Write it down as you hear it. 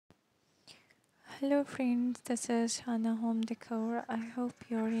Hello friends, this is hanahomedecordiy. I hope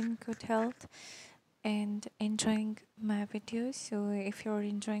you're in good health and enjoying my videos. So if you're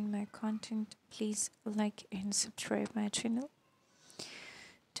enjoying my content, please like and subscribe my channel.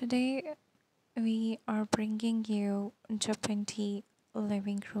 Today we are bringing you Japandi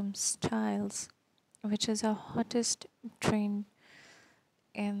living room styles, which is a hottest trend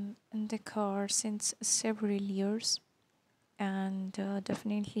in decor since several years, and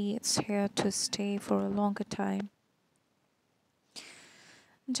definitely it's here to stay for a longer time.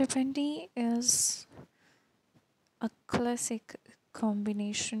 Japandi is a classic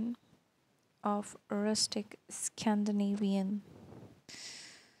combination of rustic Scandinavian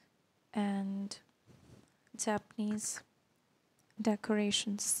and Japanese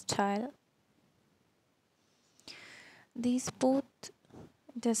decoration style. These both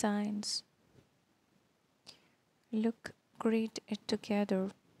designs look great together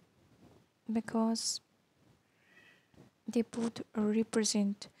because they both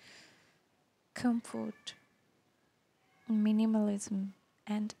represent comfort, minimalism,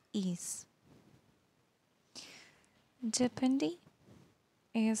 and ease. Japandi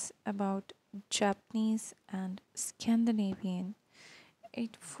is about Japanese and Scandinavian.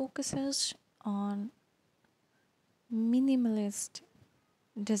 It focuses on minimalist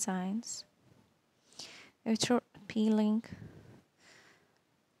designs which are appealing,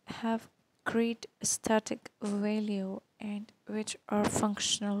 have great aesthetic value, and which are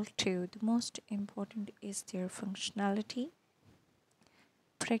functional too. The most important is their functionality,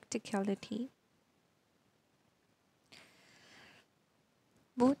 practicality.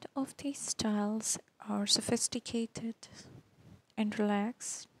 Both of these styles are sophisticated and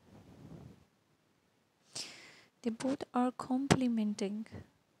relaxed. They both are complementing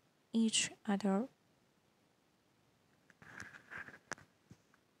each other.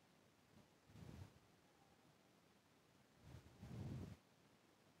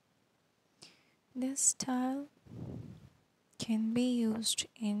 This style can be used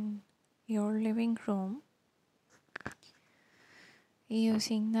in your living room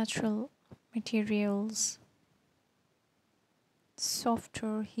using natural materials,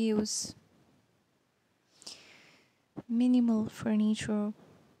 softer hues, minimal furniture,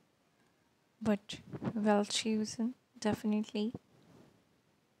 but well chosen, definitely.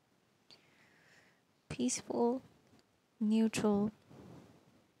 Peaceful, neutral,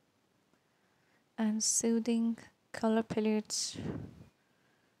 and soothing color palettes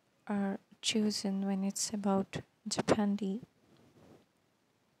are chosen when it's about Japandi.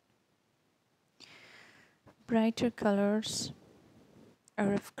 Brighter colors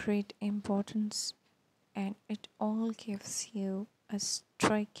are of great importance, and it all gives you a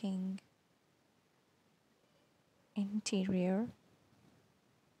striking interior.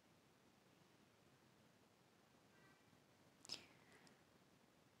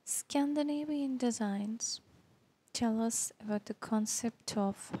 Scandinavian designs tell us about the concept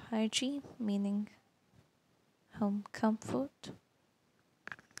of hygiene, meaning home comfort,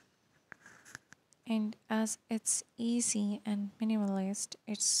 and as it's easy and minimalist,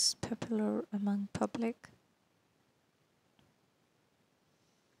 it's popular among public.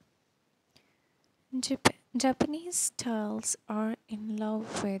 Japanese styles are in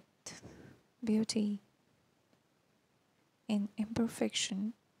love with beauty in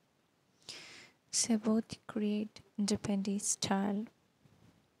imperfection, so both create Japanese style.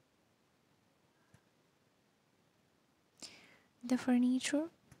 The furniture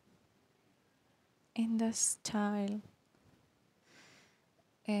in the style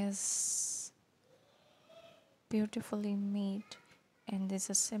is beautifully made and is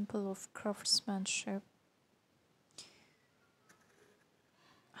a symbol of craftsmanship,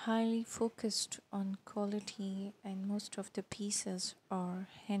 highly focused on quality, and most of the pieces are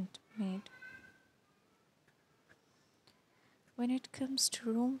handmade. When it comes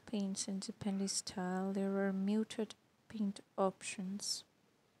to room paints in Japanese style, there are muted paint options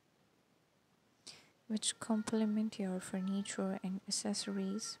which complement your furniture and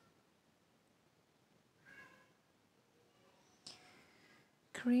accessories.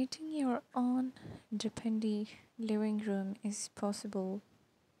 Creating your own Japandi living room is possible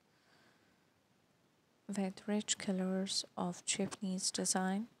with rich colors of Japanese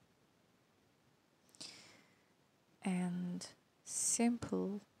design and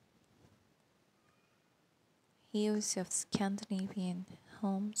simple hues of Scandinavian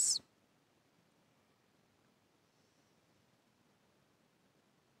homes.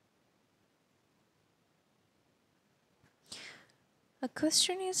 A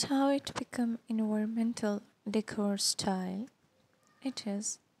question is how it become environmental decor style. It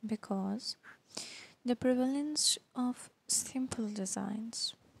is because the prevalence of simple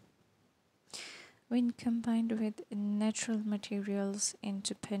designs, when combined with natural materials in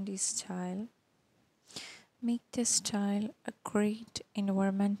Japandi style, make this style a great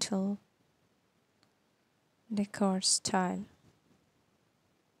environmental decor style.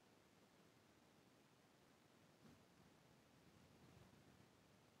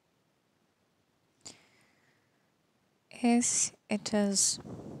 As it is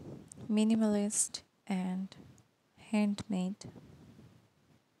minimalist and handmade,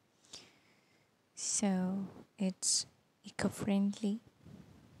 so it's eco-friendly.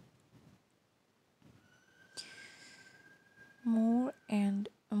 More and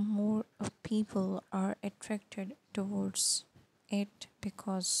more of people are attracted towards it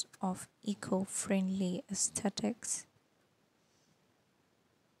because of eco-friendly aesthetics.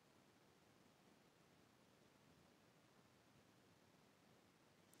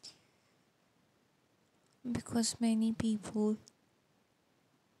 Because many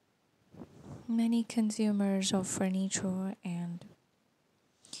consumers of furniture and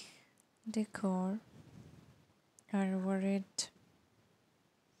decor are worried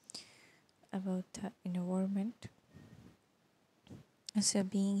about the environment. So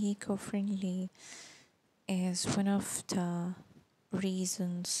being eco-friendly is one of the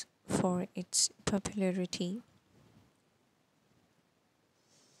reasons for its popularity.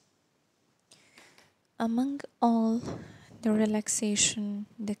 Among all the relaxation,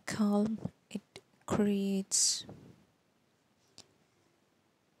 the calm it creates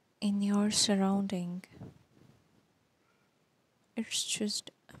in your surrounding, it's just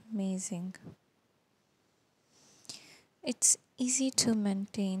amazing. It's easy to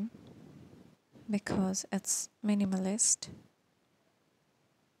maintain because it's minimalist.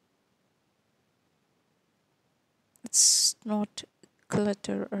 It's not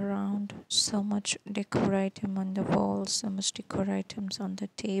clutter around, so much decor item on the walls, so much decor items on the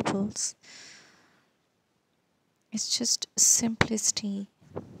tables. It's just simplicity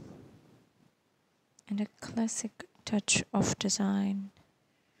and a classic touch of design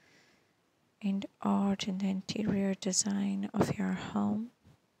and art in the interior design of your home.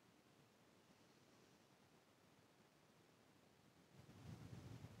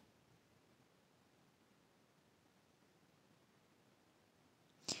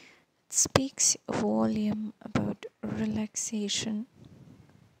 It speaks volume about relaxation,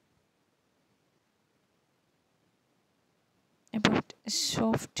 about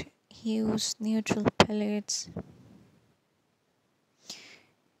soft hues, neutral palettes.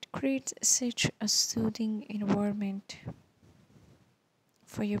 It creates such a soothing environment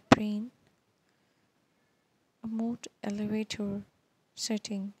for your brain, a mood elevator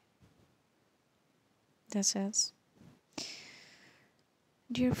setting. This is.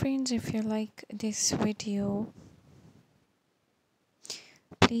 Dear friends, if you like this video,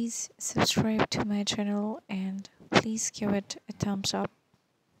 please subscribe to my channel and please give it a thumbs up.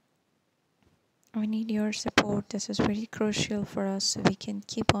 We need your support. This is very crucial for us so we can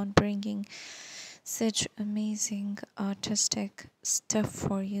keep on bringing such amazing artistic stuff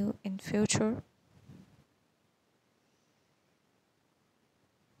for you in future.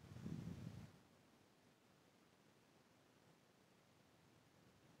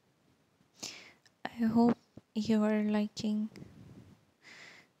 I hope you are liking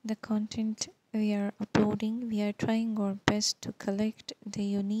the content we are uploading. We are trying our best to collect the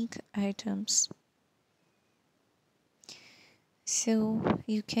unique items so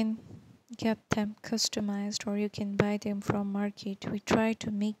you can get them customized or you can buy them from market. We try to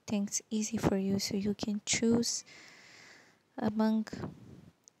make things easy for you so you can choose among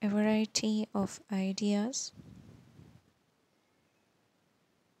a variety of ideas.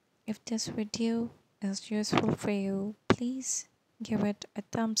 If this video is useful for you, please give it a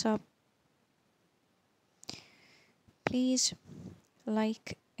thumbs up. Please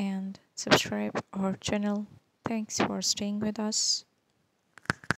like and subscribe our channel. Thanks for staying with us.